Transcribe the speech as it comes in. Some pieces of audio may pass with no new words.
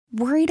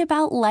Worried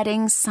about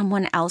letting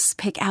someone else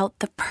pick out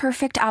the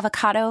perfect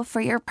avocado for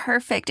your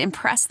perfect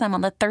impress them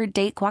on the third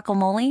date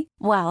guacamole?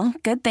 Well,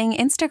 good thing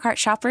Instacart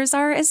shoppers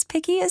are as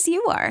picky as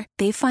you are.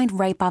 They find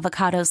ripe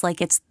avocados like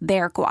it's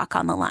their guac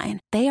on the line.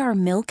 They are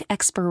milk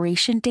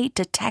expiration date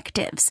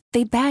detectives.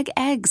 They bag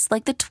eggs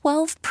like the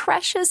 12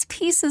 precious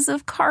pieces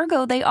of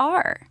cargo they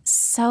are.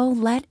 So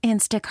let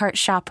Instacart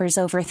shoppers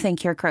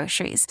overthink your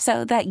groceries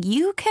so that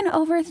you can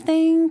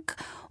overthink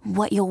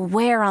what you'll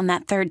wear on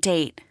that third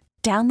date.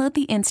 Download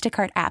the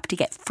Instacart app to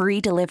get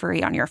free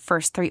delivery on your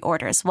first 3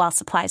 orders while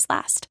supplies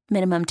last.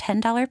 Minimum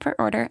 $10 per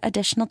order.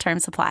 Additional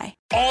terms apply.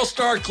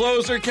 All-star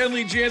closer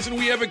Kenley Jansen,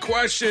 we have a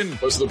question.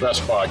 What's the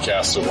best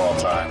podcast of all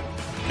time?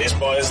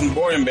 Baseball isn't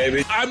boring,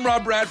 baby. I'm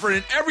Rob Bradford,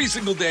 and every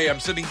single day I'm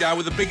sitting down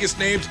with the biggest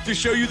names to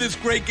show you this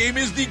great game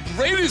is the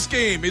greatest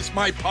game. It's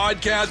my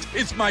podcast.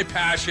 It's my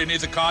passion.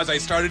 It's a cause I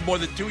started more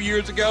than 2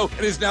 years ago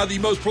and is now the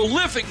most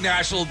prolific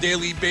national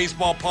daily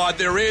baseball pod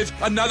there is.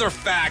 Another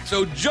fact.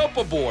 So jump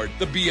aboard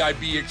the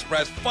BIB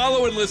Express.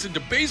 Follow and listen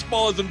to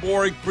Baseball Isn't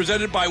Boring,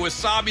 presented by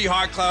Wasabi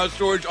Hot Cloud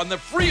Storage on the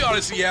free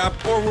Odyssey app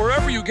or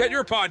wherever you get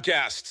your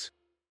podcasts.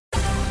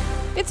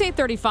 It's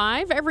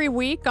 8:35. Every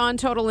week on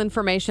Total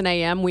Information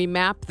AM, we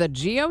map the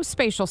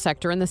geospatial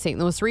sector in the St.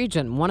 Louis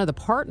region. One of the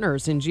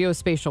partners in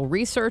geospatial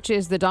research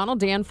is the Donald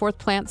Danforth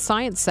Plant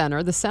Science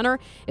Center. The center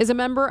is a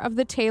member of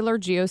the Taylor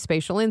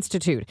Geospatial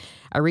Institute.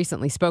 I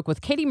recently spoke with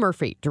Katie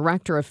Murphy,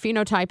 Director of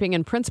Phenotyping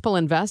and Principal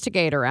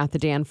Investigator at the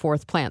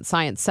Danforth Plant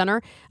Science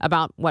Center,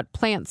 about what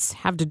plants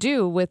have to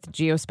do with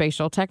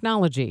geospatial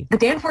technology. The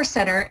Danforth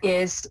Center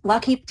is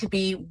lucky to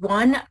be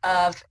one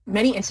of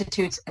many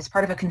institutes as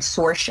part of a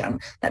consortium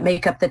that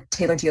make up the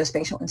Taylor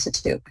Geospatial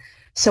Institute.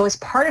 So as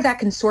part of that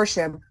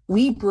consortium,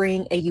 we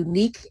bring a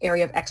unique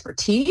area of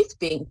expertise,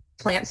 being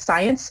plant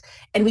science,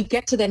 and we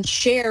get to then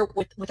share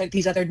with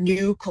these other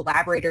new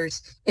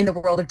collaborators in the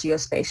world of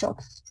geospatial.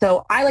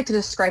 So I like to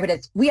describe it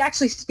as we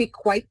actually speak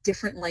quite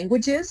different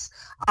languages.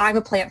 I'm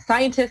a plant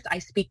scientist. I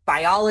speak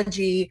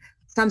biology,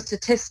 some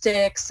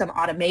statistics, some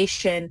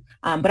automation,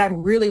 but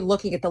I'm really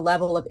looking at the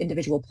level of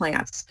individual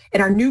plants.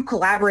 And our new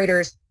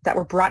collaborators that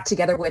were brought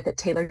together with at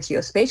Taylor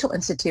Geospatial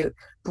Institute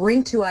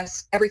bring to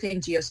us everything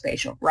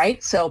geospatial,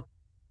 right? So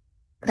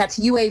that's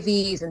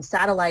UAVs and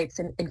satellites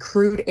and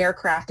crewed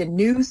aircraft and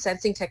new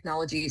sensing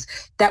technologies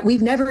that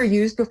we've never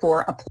used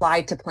before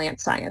applied to plant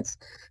science.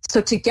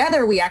 So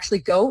together we actually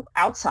go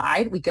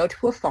outside, we go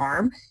to a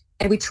farm,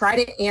 and we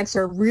try to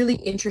answer really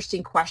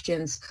interesting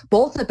questions,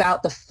 both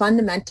about the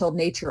fundamental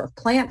nature of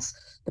plants,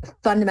 the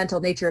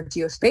fundamental nature of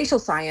geospatial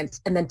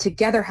science, and then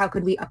together, how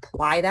could we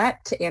apply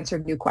that to answer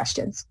new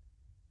questions?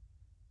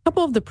 A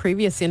couple of the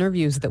previous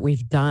interviews that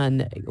we've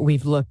done,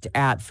 we've looked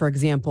at, for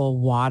example,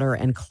 water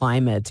and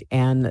climate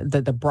and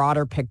the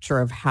broader picture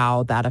of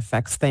how that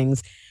affects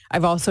things.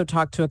 I've also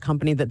talked to a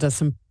company that does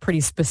some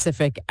pretty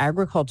specific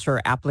agriculture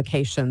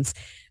applications.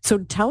 So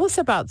tell us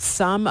about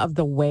some of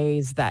the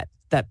ways that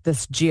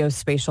this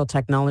geospatial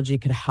technology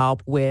could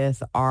help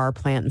with our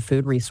plant and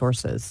food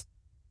resources.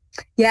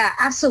 Yeah,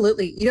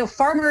 absolutely. You know,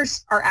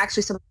 farmers are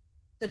actually some of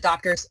the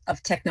doctors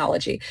of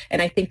technology. And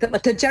I think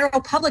that the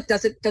general public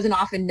doesn't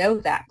often know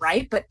that,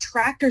 right? But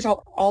tractors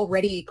are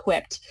already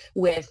equipped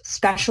with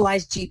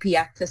specialized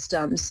GPS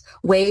systems,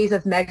 ways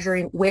of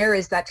measuring where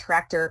is that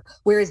tractor,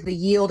 where is the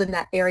yield in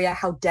that area,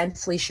 how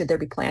densely should there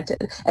be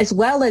planted, as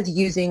well as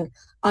using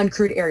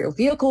uncrewed aerial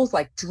vehicles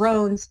like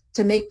drones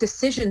to make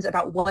decisions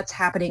about what's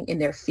happening in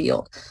their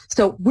field.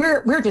 So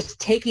we're just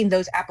taking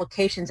those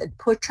applications and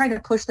trying to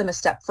push them a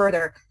step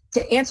further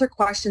to answer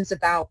questions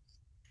about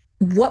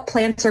what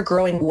plants are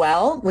growing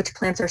well, which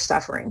plants are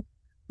suffering.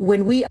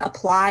 When we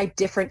apply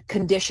different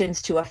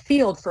conditions to a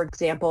field, for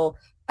example,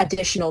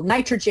 additional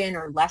nitrogen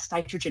or less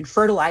nitrogen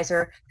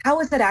fertilizer, how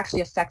is that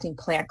actually affecting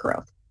plant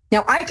growth?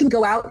 Now, I can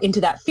go out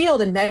into that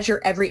field and measure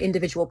every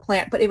individual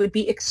plant, but it would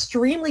be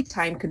extremely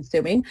time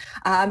consuming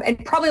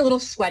and probably a little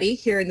sweaty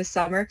here in the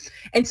summer.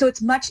 And so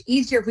it's much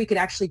easier if we could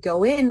actually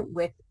go in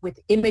with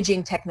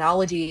imaging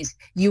technologies,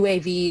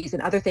 UAVs,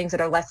 and other things that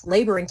are less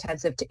labor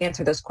intensive to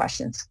answer those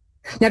questions.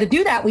 Now, to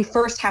do that, we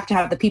first have to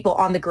have the people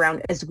on the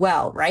ground as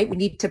well, right? We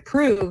need to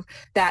prove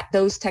that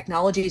those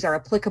technologies are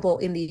applicable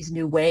in these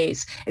new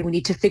ways. And we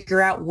need to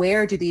figure out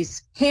where do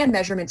these hand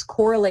measurements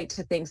correlate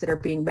to things that are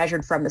being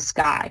measured from the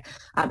sky.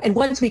 And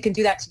once we can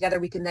do that together,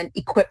 we can then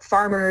equip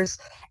farmers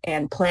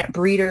and plant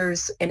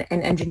breeders and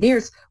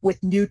engineers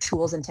with new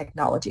tools and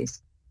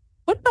technologies.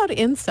 What about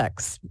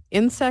insects?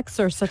 Insects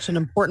are such an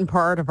important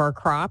part of our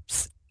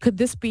crops. Could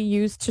this be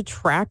used to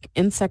track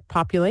insect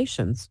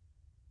populations?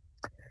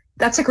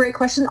 That's a great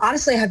question.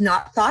 Honestly, I have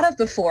not thought of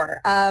before.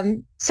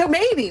 So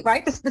maybe,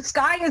 right? The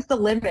sky is the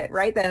limit,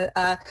 right?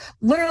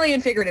 Literally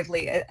and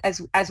figuratively,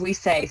 as we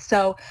say.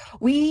 So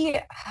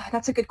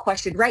that's a good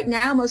question. Right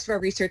now, most of our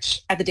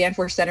research at the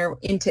Danforth Center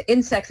into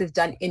insects is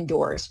done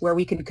indoors, where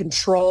we can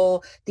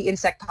control the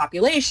insect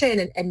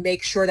population and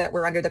make sure that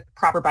we're under the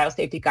proper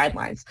biosafety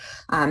guidelines.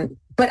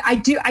 But I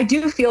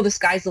do feel the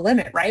sky's the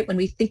limit, right? When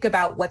we think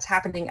about what's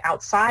happening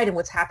outside and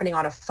what's happening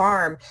on a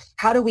farm,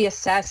 how do we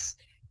assess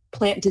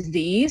plant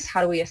disease?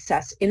 How do we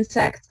assess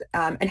insects?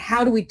 And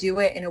how do we do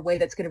it in a way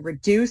that's going to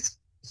reduce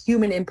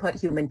human input,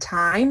 human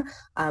time,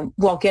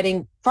 while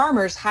getting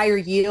farmers higher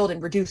yield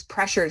and reduce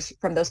pressures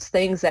from those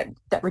things that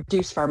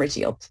reduce farmers'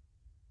 yields?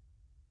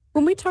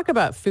 When we talk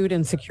about food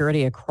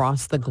insecurity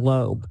across the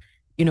globe,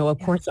 of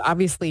course,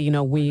 obviously,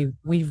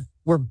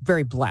 we're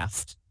very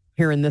blessed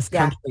here in this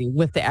country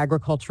with the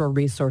agricultural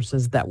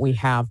resources that we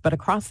have. But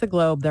across the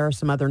globe, there are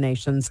some other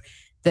nations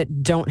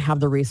that don't have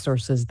the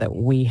resources that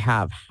we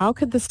have. How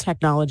could this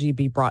technology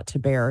be brought to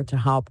bear to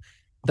help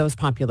those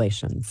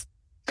populations?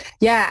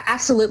 Yeah,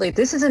 absolutely.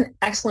 This is an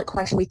excellent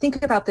question. We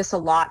think about this a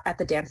lot at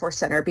the Danforth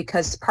Center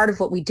because part of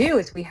what we do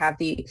is we have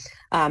the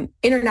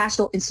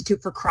International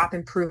Institute for Crop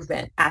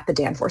Improvement at the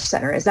Danforth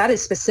Center, as that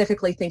is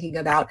specifically thinking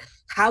about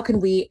how can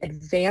we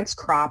advance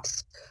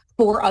crops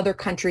for other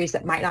countries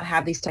that might not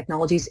have these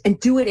technologies and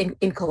do it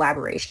in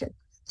collaboration.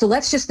 So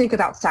let's just think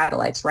about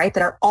satellites, right,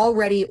 that are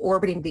already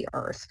orbiting the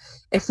Earth.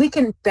 If we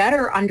can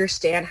better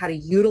understand how to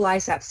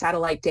utilize that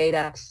satellite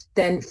data,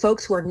 then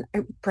folks who are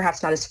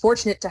perhaps not as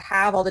fortunate to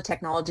have all the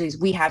technologies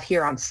we have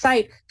here on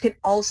site can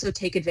also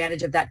take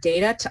advantage of that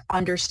data to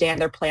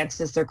understand their plants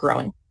as they're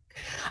growing.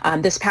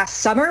 This past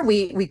summer,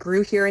 we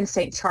grew here in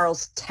St.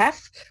 Charles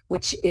teff,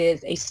 which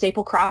is a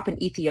staple crop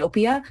in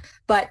Ethiopia,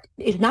 but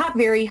is not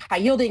very high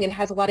yielding and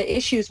has a lot of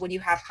issues when you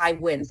have high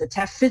winds. The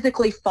teff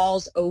physically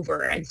falls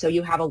over, and so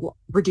you have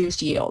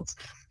reduced yields.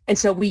 And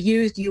so we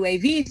used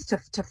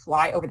UAVs to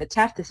fly over the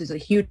teff. This is a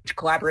huge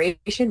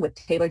collaboration with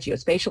Taylor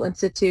Geospatial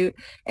Institute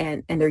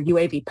and their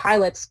UAV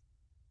pilots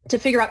to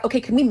figure out,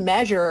 okay, can we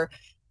measure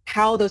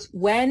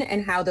when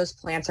and how those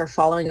plants are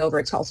falling over?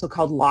 It's also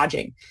called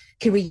lodging.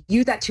 Can we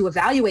use that to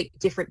evaluate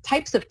different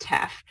types of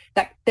teff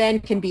that then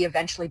can be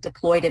eventually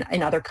deployed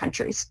in other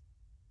countries?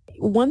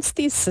 Once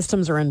these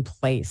systems are in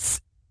place,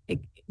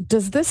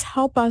 does this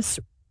help us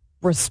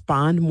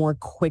respond more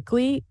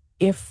quickly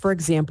if, for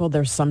example,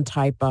 there's some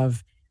type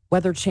of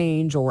weather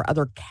change or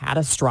other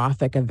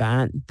catastrophic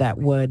event that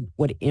would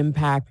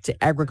impact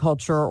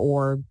agriculture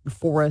or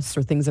forests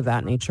or things of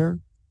that nature?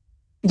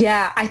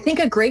 Yeah, I think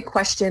a great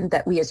question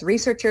that we as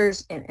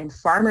researchers and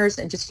farmers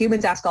and just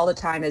humans ask all the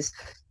time is,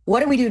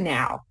 what do we do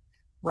now,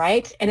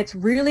 right? And it's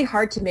really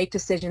hard to make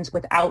decisions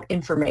without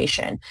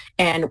information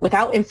and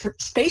without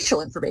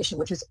spatial information,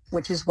 which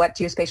is what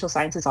geospatial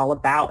science is all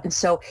about. And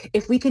so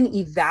if we can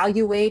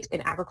evaluate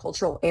an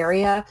agricultural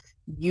area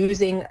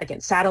using,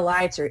 again,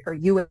 satellites or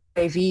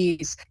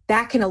UAVs,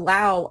 that can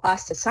allow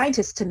us as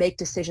scientists to make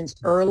decisions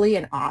early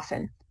and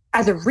often.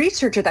 As a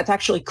researcher, that's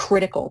actually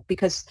critical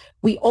because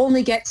we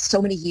only get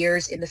so many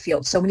years in the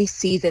field, so many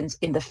seasons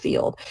in the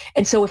field.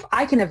 And so if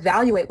I can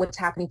evaluate what's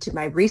happening to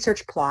my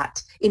research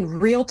plot in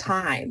real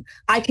time,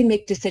 I can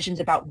make decisions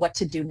about what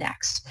to do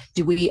next.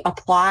 Do we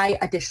apply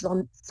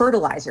additional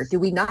fertilizer? Do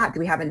we not? Do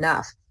we have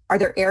enough? Are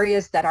there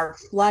areas that are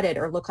flooded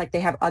or look like they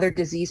have other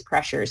disease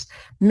pressures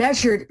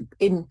measured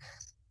in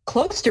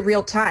close to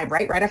real time,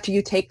 right? Right after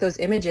you take those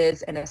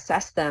images and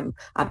assess them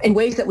in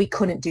ways that we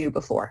couldn't do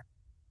before.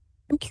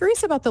 I'm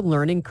curious about the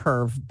learning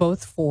curve,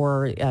 both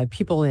for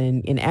people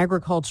in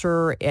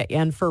agriculture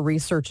and for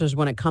researchers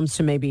when it comes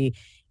to maybe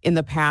in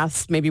the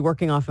past, maybe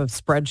working off of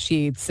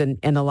spreadsheets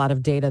and a lot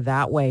of data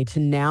that way to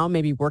now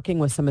maybe working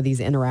with some of these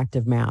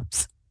interactive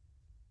maps.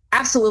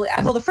 Absolutely.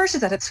 Well, the first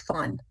is that it's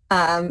fun.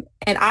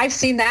 And I've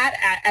seen that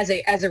as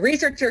a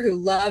researcher who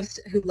loves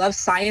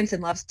science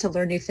and loves to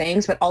learn new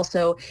things, but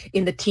also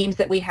in the teams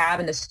that we have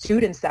and the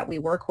students that we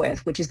work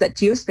with, which is that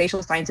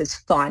geospatial science is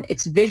fun.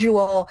 It's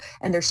visual,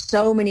 and there's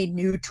so many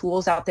new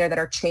tools out there that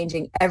are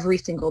changing every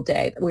single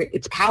day.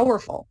 It's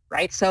powerful,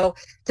 right? So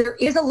there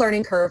is a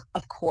learning curve,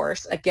 of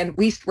course. Again,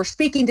 we're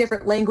speaking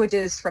different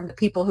languages from the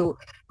people who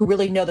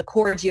really know the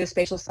core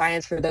geospatial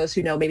science for those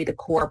who know maybe the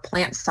core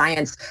plant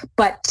science.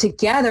 But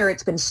together,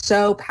 it's been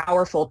so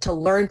powerful to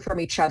learn from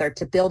each other,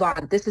 to build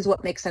on, this is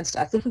what makes sense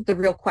to us. This is the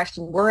real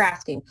question we're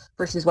asking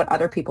versus what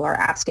other people are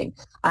asking.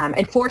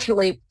 And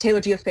fortunately,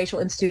 Taylor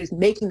Geospatial Institute is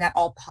making that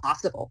all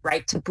possible,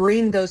 right? To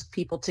bring those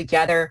people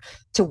together,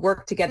 to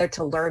work together,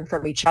 to learn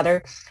from each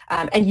other,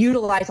 and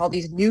utilize all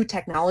these new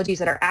technologies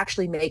that are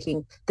actually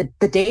making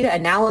the data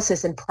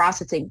analysis and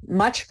processing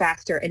much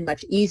faster and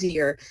much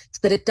easier so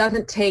that it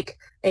doesn't take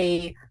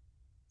a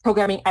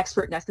programming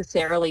expert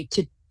necessarily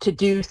to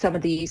do some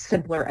of these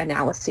simpler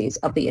analyses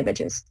of the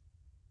images.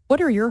 What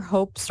are your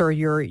hopes or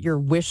your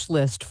wish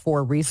list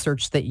for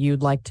research that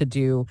you'd like to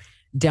do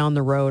down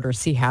the road or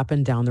see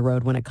happen down the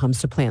road when it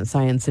comes to plant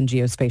science and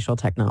geospatial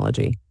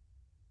technology?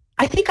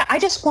 I think I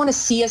just want to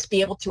see us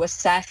be able to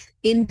assess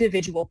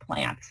individual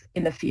plants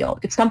in the field.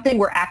 It's something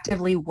we're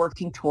actively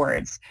working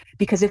towards,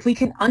 because if we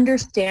can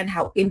understand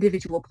how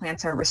individual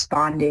plants are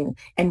responding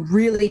and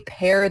really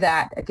pair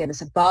that, again, this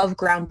above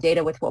ground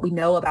data with what we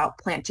know about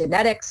plant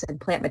genetics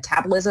and plant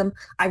metabolism,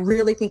 I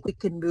really think we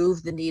can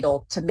move the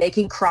needle to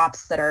making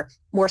crops that are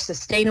more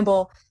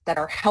sustainable, that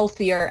are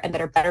healthier, and that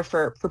are better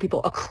for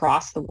people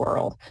across the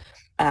world.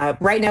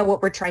 Right now,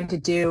 what we're trying to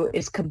do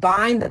is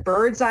combine the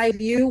bird's eye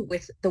view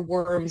with the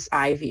worm's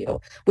eye view,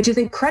 which is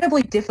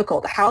incredibly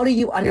difficult. How do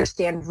you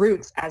understand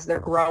roots as they're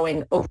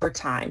growing over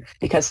time?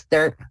 Because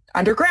they're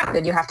underground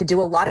and you have to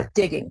do a lot of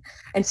digging.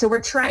 And so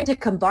we're trying to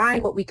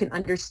combine what we can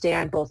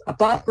understand both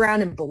above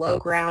ground and below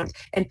ground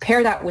and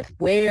pair that with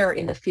where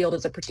in the field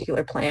is a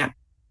particular plant.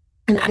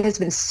 And that has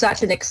been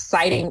such an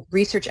exciting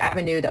research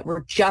avenue that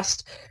we're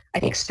just, I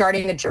think,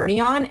 starting a journey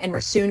on, and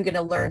we're soon going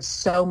to learn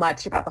so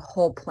much about the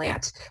whole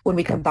plant when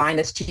we combine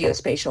this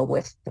geospatial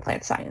with the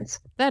plant science.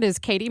 That is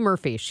Katie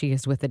Murphy. She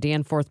is with the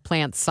Danforth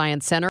Plant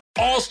Science Center.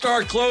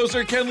 All-star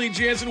closer Kenley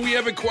Jansen, we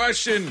have a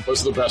question.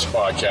 What's the best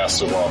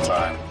podcast of all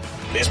time?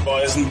 Baseball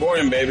isn't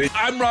boring, baby.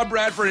 I'm Rob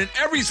Bradford, and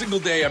every single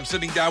day I'm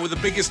sitting down with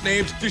the biggest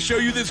names to show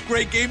you this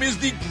great game is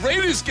the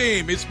greatest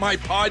game. It's my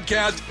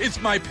podcast.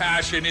 It's my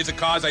passion. It's a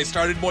cause I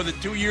started more than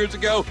 2 years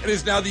ago and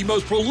is now the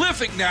most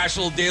prolific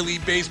national daily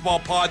baseball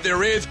pod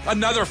there is.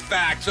 Another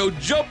fact, so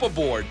jump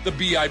aboard the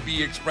BIB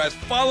Express.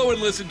 Follow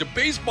and listen to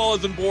Baseball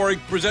Isn't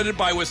Boring, presented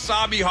by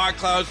Wasabi Hot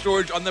Cloud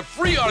Storage on the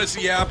free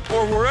Odyssey app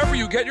or wherever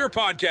you get your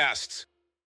podcasts.